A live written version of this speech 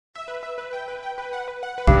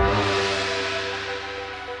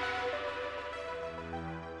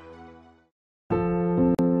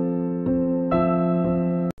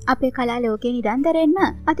අපේ කලා ලෝකයේ නිරන්තරයෙන්ම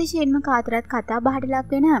අතිශයින්ම කාතරත් කතා බහට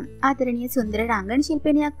ලක් වෙන ආදරණීය සුන්දර රංගන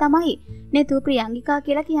ශිල්පිනියක් තමයි නෙතු ප්‍රියංගිකා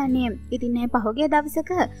කියලා කියන්නේ. ඉතින් මේ පහුගිය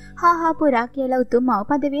දවසක හා පුරා කියලා උතුම් මව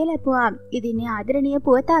පදවිය ලැබුවා. ඉතින් මේ ආදරණීය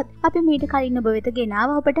පුවතත් අපි මීට කලින් ඔබ වෙත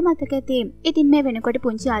ගෙනාව ඔබට මතක ඇති. ඉතින් මේ වෙනකොට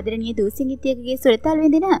පුංචි ආදරණීය දූසිඟිතියකගේ සුරතල්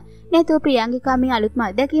විඳින නෙතු ප්‍රියංගිකා මේ අලුත්ම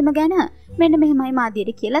අත්දැකීම ගැන මෙන්න මෙහෙමයි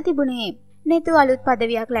මාධ්‍යයට කියලා තිබුණේ. නෙතු අලුත්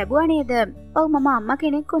පදවියක් ලැබුවා නේද? ඔව් මම අම්මා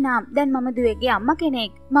කෙනෙක් වුණා. දැන් මම දුවේගේ අම්මා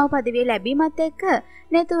කෙනෙක්. මව පදවිය ලැබීමත් එක්ක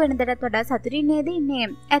නෙතු වෙනදටත් වඩා සතුටින් නේද ඉන්නේ.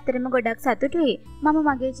 ඇත්තටම ගොඩක් සතුටුයි. මම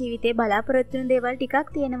මගේ ජීවිතේ බලාපොරොත්තු වෙන දේවල් ටිකක්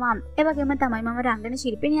තියෙනවා. ඒ වගේම තමයි මම රංගන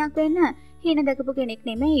ශිල්පිනියක් වෙන්න හීන දැකපු කෙනෙක්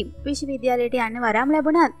නෙමෙයි. විශ්වවිද්‍යාලයට යන්න වරම්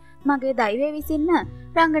ලැබුණත් මගේ දෛවයේ විසින්ම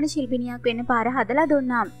රංගන ශිල්පිනියක් වෙන්න පාර හදලා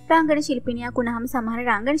දුන්නා. රංගන ශිල්පිනියක් වුණාම සමහර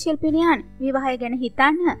රංගන ශිල්පිනියන් විවාහය ගැන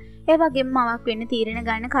හිතන්න ඒ වගේම මවක් වෙන්න තීරණ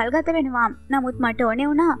ගන්න කල් ගත වෙනවා. නමුත් මට ඕනේ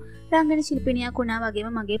වුණා රංගන ශිල්පිනියක් වුණා වගේම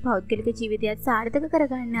මගේ පෞද්ගලික ජීවිතයත් සාර්ථක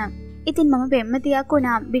කරගන්න. ඉතින් මම පෙම්වතියක්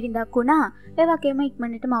වුණා, බිරිඳක් වුණා. ඒ වගේම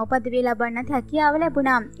ඉක්මනට මව පදවිය ලබන්නත් හැකියාව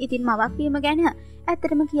ලැබුණා. ඉතින් මවක් වීම ගැන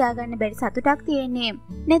ඇත්තටම කියාගන්න බැරි සතුටක් තියෙන්නේ.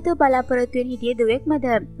 නෙතු බලාපොරොත්තු වෙන හිටියේ දුවෙක්මද?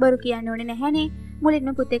 බොරු කියන්න ඕනේ නැහැනේ.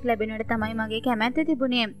 මුලින්ම පුතෙක් ලැබෙනවට තමයි මගේ කැමැත්ත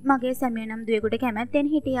තිබුණේ. මගේ සැමියා නම් දුවෙකුට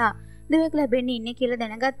කැමැත්තෙන් හිටියා. දුවෙක් ලැබෙන්න ඉන්නේ කියලා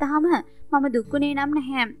දැනගත්තාම මම දුක්ුනේ නම්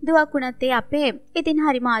නැහැ. දුවක් වුණත් ඒ අපේ. ඉතින්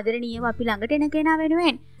හරිම ආදරණීයව අපි ළඟට එන කෙනා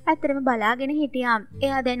වෙනුවෙන් ඇත්තටම බලාගෙන හිටියා.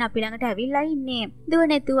 එයා දැන් අපි ළඟට ඇවිල්ලා ඉන්නේ. දුව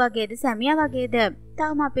නෙතු වගේද සැමියා වගේද?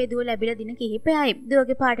 තාම අපේ දුව ලැබිලා දින කිහිපයයි.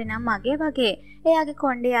 දුවගේ පාට නම් මගේ වගේ. එයාගේ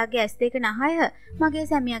කොණ්ඩේ යාගේ ඇස් දෙක නහය මගේ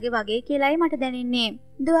සැමියාගේ වගේ කියලායි මට දැනෙන්නේ.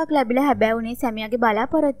 දුවක් ලැබිලා හැබැයි උනේ සැමියාගේ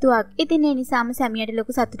බලාපොරොත්තුවක්. ඉතින් ඒ නිසාම සැමියාට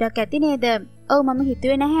ලොකු සතුටක් ඇති නේද? ඔව් මම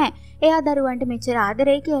හිතුවේ නැහැ එයා දරුවන්ට මෙච්චර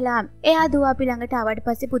ආදරේ කියලා. එයා දුව අපි ළඟට ආවට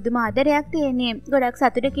පස්සේ පුදුම ආදරයක් තියෙන්නේ. ගොඩක්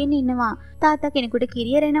සතුටකින් ඉන්නවා. තාත්තා කෙනෙකුට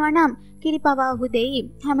කිරියරෙනවා නම් කිරි පවා ඔහු දෙයි.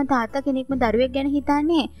 හැම තාත්තා කෙනෙක්ම දරුවෙක් ගැන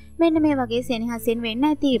හිතන්නේ මෙන්න මේ වගේ සෙනෙහසෙන් වෙන්න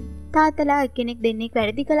ඇති. තාත්තලා එක්කෙනෙක් දෙන්නෙක්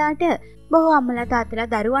වැරදි කළාට බොහෝ අම්මලා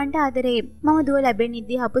තාත්තලා දරුවන්ට ආදරේ. මම දුව ලැබෙන්න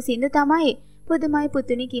ඉද්දී හපු සින්දු තමයි පුදුමයි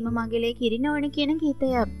පුතුනි කීම මගලේ කිරින ඕන කියන ගීතය.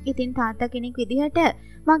 ඉතින් තාත්තා කෙනෙක් විදිහට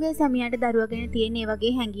මගේ සැමියාට දරුවා ගැන තියෙන ඒ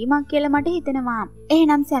වගේ හැඟීමක් කියලා මට හිතෙනවා.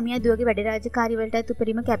 එහෙනම් සැමියා දුවගේ වැඩ රාජකාරි වලටත්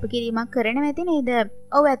උපරිම කැපකිරීමක් කරනවා ඇති නේද?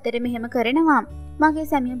 ඔව් ඇත්තටම එහෙම කරනවා. මගේ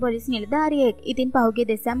සැමියා පොලිස් නිලධාරියෙක්. ඉතින් පහුගිය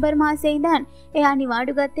දෙසැම්බර් මාසයේ ඉඳන් එයා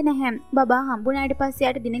නිවාඩු ගත්තේ නැහැ. බබා හම්බුනාට පස්සේ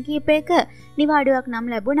යාට දින කිහිපයක නිවාඩුවක්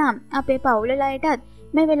නම් ලැබුණා. අපේ පවුල ලයටත්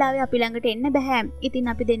මේ වෙලාවේ අපි ළඟට එන්න බෑ.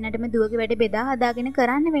 ඉතින් අපි දෙන්නටම දුවගේ වැඩ බෙදා හදාගෙන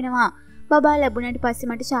කරන්න වෙනවා. බබා ලැබුණාට පස්සේ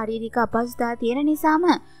මට ශාරීරික අපහසුතාව තියෙන නිසාම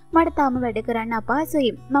මට තාම වැඩ කරන්න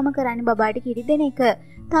අපහසුයි. මම කරන්නේ බබාට කිරි දෙන එක.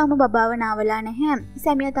 තාම බබාව නාවලා නැහැ.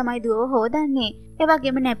 සැමියා තමයි දුවව හොදන්නේ. ඒ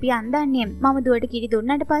වගේම නැපි අන්දන්නේ. මම දුවට කිරි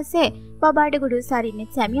දුන්නාට පස්සේ බබාට ගුඩුස්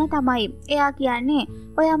හරින්නෙත් සැමියා තමයි. එයා කියන්නේ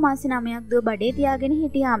ඔයා මාස 9ක් දුව බඩේ තියාගෙන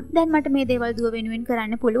හිටියා. දැන් මට මේ දේවල් දුව වෙනුවෙන්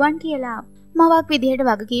කරන්න පුළුවන් කියලා. මවක් විදිහට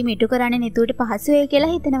වගකීම ඉටු කරන්න නෙතුවට පහසු වෙයි කියලා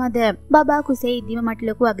හිතනවද? බබා කුසේ ඉදීම මට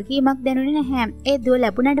ලොකු වගකීමක් දැනුනේ නැහැ. ඒ දුව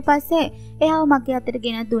ලැබුණාට පස්සේ එයාව මගේ අතට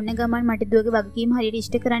ගෙන දුන්න ගමන් මට දුවගේ වගකීම හරියට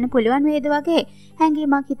ඉෂ්ට කරන්න පුළුවන් වේද වගේ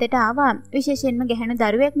හැඟීමක් හිතට ආවා. විශේෂයෙන්ම ගැහැණු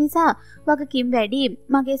දරුවෙක් නිසා වගකීම් වැඩි.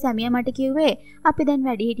 මගේ සැමියා මට කිව්වේ අපි දැන්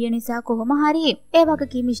වැඩි හිටිය නිසා කොහොම හරි ඒ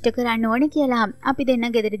වගකීම් ඉෂ්ට කරන්න ඕනේ කියලා. අපි දෙන්න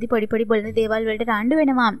ගෙදරදී පොඩි බොළඳ දේවල් වලට රණ්ඩු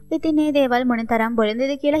වෙනවා. ඉතින් මේ දේවල් මොනතරම්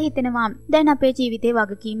බොළඳද කියලා හිතෙනවා. දැන් අපේ ජීවිතේ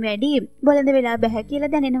වගකීම් වැඩි. බොළඳ වෙලා බෑ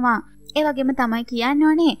කියලා දැනෙනවා. ඒ වගේම තමයි කියන්න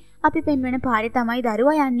ඕනේ අපි පෙන්වන පාරේ තමයි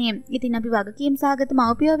දරුවා යන්නේ. ඉතින් අපි වගකීම් සාගත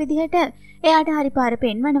මව්පියෝ විදිහට එයාට හරි පාර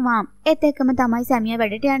පෙන්වනවා. ඒත් එක්කම තමයි සැමියා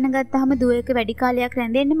වැඩට යන්න ගත්තාම දුව එක වැඩි කාලයක්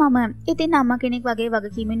රැඳෙන්නේ මම. ඉතින් අම්මා කෙනෙක් වගේ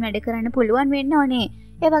වගකීමෙන් වැඩ කරන්න පුළුවන් වෙන්න ඕනේ.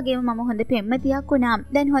 ඒ වගේම මම හොඳ පෙම්වතියක් වුණා.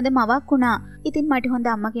 දැන් හොඳ මවක් වුණා. ඉතින් මට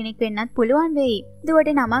හොඳ අම්මා කෙනෙක් වෙන්නත් පුළුවන් වෙයි.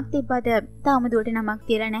 දුවට නමක් තිබ්බද? තාම දුවට නමක්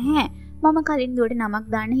තියලා නැහැ. මම කලින් දුවට නමක්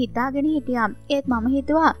දාන්න හිතාගෙන හිටියා. ඒත් මම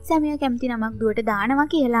හිතුවා සැමියා කැමති නමක් දුවට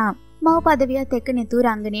දානවා කියලා. මව පදවියත් එක්ක නෙතු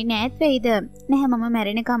රංගනේ නෑත් වෙයිද? නැහැ මම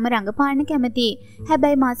මැරෙනකම්ම රංගපාන්න කැමති.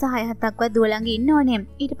 හැබැයි මාස 6-7ක්වත් දුව ළඟ ඉන්න ඕනේ.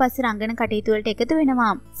 ඊට පස්සේ රංගන කටයුතු වලට එකතු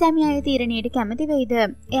වෙනවා. සැමියා ඒ තීරණයට කැමති වෙයිද?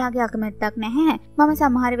 එයාගේ අකමැත්තක් නැහැ. මම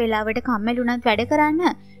සමහර වෙලාවට කම්මැලුණත් වැඩ කරන්න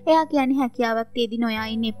එයා කියන්නේ හැකියාවක් තියදී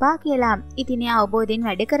නොයා ඉන්න එපා කියලා. ඉතින් එයා අවබෝධයෙන්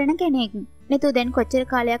වැඩ කරන කෙනෙක්. නෙතු දැන් කොච්චර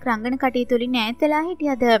කාලයක් රංගන කටයුතු වලින් ඈත් වෙලා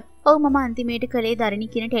හිටියද? ඔව් මම අන්තිමේට කළේ දරණි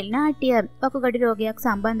කියන ටෙලිනාට්‍ය. වකුගඩු රෝගයක්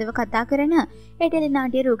සම්බන්ධව කතා කරන ඒ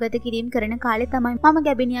ටෙලිනාට්‍ය රූගත කිරීම කරන කාලේ තමයි මම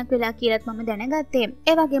ගැබිනියක් වෙලා කියලාත් මම දැනගත්තේ.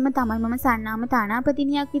 ඒ වගේම තමයි මම සන්නාම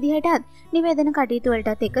තානාපතිනියක් විදිහටත් නිවේදන කටයුතු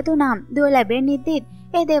වලටත් එකතු වුණා. දුව ලැබෙන්න ඉද්දිත්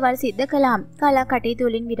ඒ දේවල් සිද්ධ කළා. කලා කටයුතු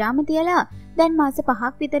වලින් විරාම තියලා දැන් මාස 5ක්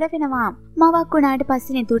විතර වෙනවා. මවක් වුණාට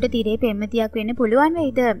පස්සේ නෙතුට තිරේ පෙම්වතියක් වෙන්න පුළුවන්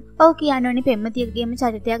වෙයිද? ඔව් කියන්නෝනේ පෙම්වතියකගේම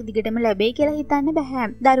චරිතයක් දිගටම ලැබෙයි කියලා හිතන්න බෑ.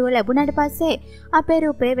 දරුවෝ ලැබුණාට පස්සේ අපේ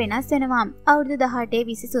රූපය වෙනස් වෙනවා. අවුරුදු 18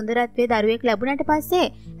 20 සුන්දරත්වයේ දරුවෙක් ලැබුණාට පස්සේ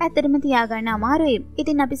ඇත්තටම තියාගන්න අමාරුයි.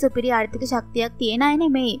 ඉතින් අපි සුපිරි ආර්ථික ශක්තියක් තියන අය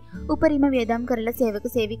නෙමෙයි. උපරිම වියදම් කරලා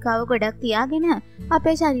සේවක සේවිකාව ගොඩක් තියාගෙන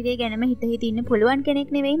අපේ ශරීරය ගැනම හිත ඉන්න පුළුවන්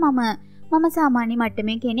කෙනෙක් නෙවෙයි මම. මම සාමාන්‍ය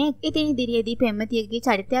මට්ටමේ කෙනෙක්. ඉතින් ඉදිරියේදී පෙම්වතියකගේ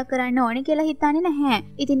චරිතයක් කරන්න ඕනේ කියලා හිතන්නේ නැහැ.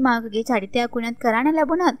 ඉතින් මාකගේ චරිතයක් වුණත් කරන්න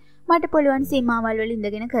ලැබුණොත් මට පුළුවන් සීමාවල් වල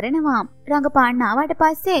ඉඳගෙන කරනවා. රංගපාන්න ආවට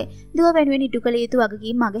පස්සේ දුව වෙනුවෙන් ඉටු කළ යුතු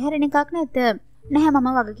වගකීම් මගහැරෙන එකක් නැත. නැහැ මම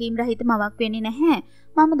වගකීම් රහිත මවක් වෙන්නේ නැහැ.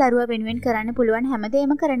 මම දරුවා වෙනුවෙන් කරන්න පුළුවන්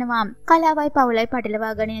හැමදේම කරනවා. කලාවයි පවුලයි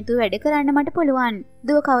පටලවා ගන්න නැතුව වැඩ කරන්න මට පුළුවන්.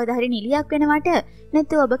 දුව කවදා හරි නිලියක් වෙනවට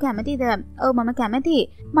නැත්නම් ඔබ කැමතිද? ඔව් මම කැමතියි.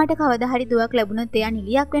 මට කවදා හරි දුවක් ලැබුණොත් එයා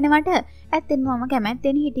නිලියක් වෙනවට ඇත්තෙන්ම මම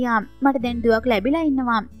කැමැත්තෙන් හිටියා. මට දැන් දුවක් ලැබිලා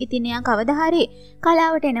ඉන්නවා. ඉතින් එයා කවදා හරි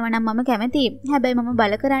කලාවට එනවා නම් මම කැමතියි. හැබැයි මම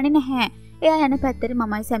බල කරන්නේ නැහැ. එයා යන පැත්තට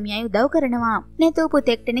මමයි සැමියයි උදව් කරනවා. නෙතු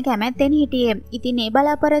පුතෙක්ටනේ කැමැත්තෙන් හිටියේ. ඉතින් ඒ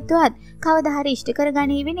බලාපොරොත්තුවත් කවදා හරි ඉෂ්ට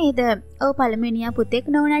කරගනීවි නේද? ඔව් පළමුවෙනියා පුතෙක්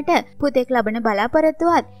නොවුනට පුතෙක් ලබන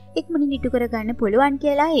බලාපොරොත්තුවත් ඉක්මනින් ඉටු කරගන්න පුළුවන්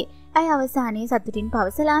කියලායි අය අවසානයේ සතුටින්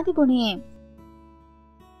පවසලා තිබුණේ.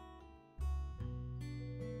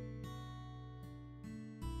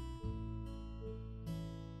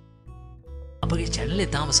 අපගේ channel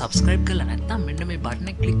එක තාම subscribe කරලා නැත්නම් මෙන්න මේ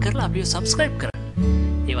button එක click කරලා අපිව subscribe කරන්න.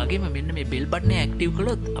 ඒ වගේම මෙන්න මේ bell button එක active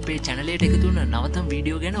කළොත් අපේ channel එකට එකතු වෙන නවතම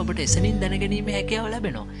වීඩියෝ ගැන ඔබට එසනින් දැනගැනීමේ හැකියාව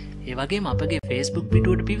ලැබෙනවා. ඒ වගේම අපගේ Facebook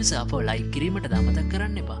පිටුවට පිවිස අපව like කිරීමට අමතක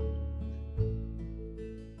කරන්න එපා.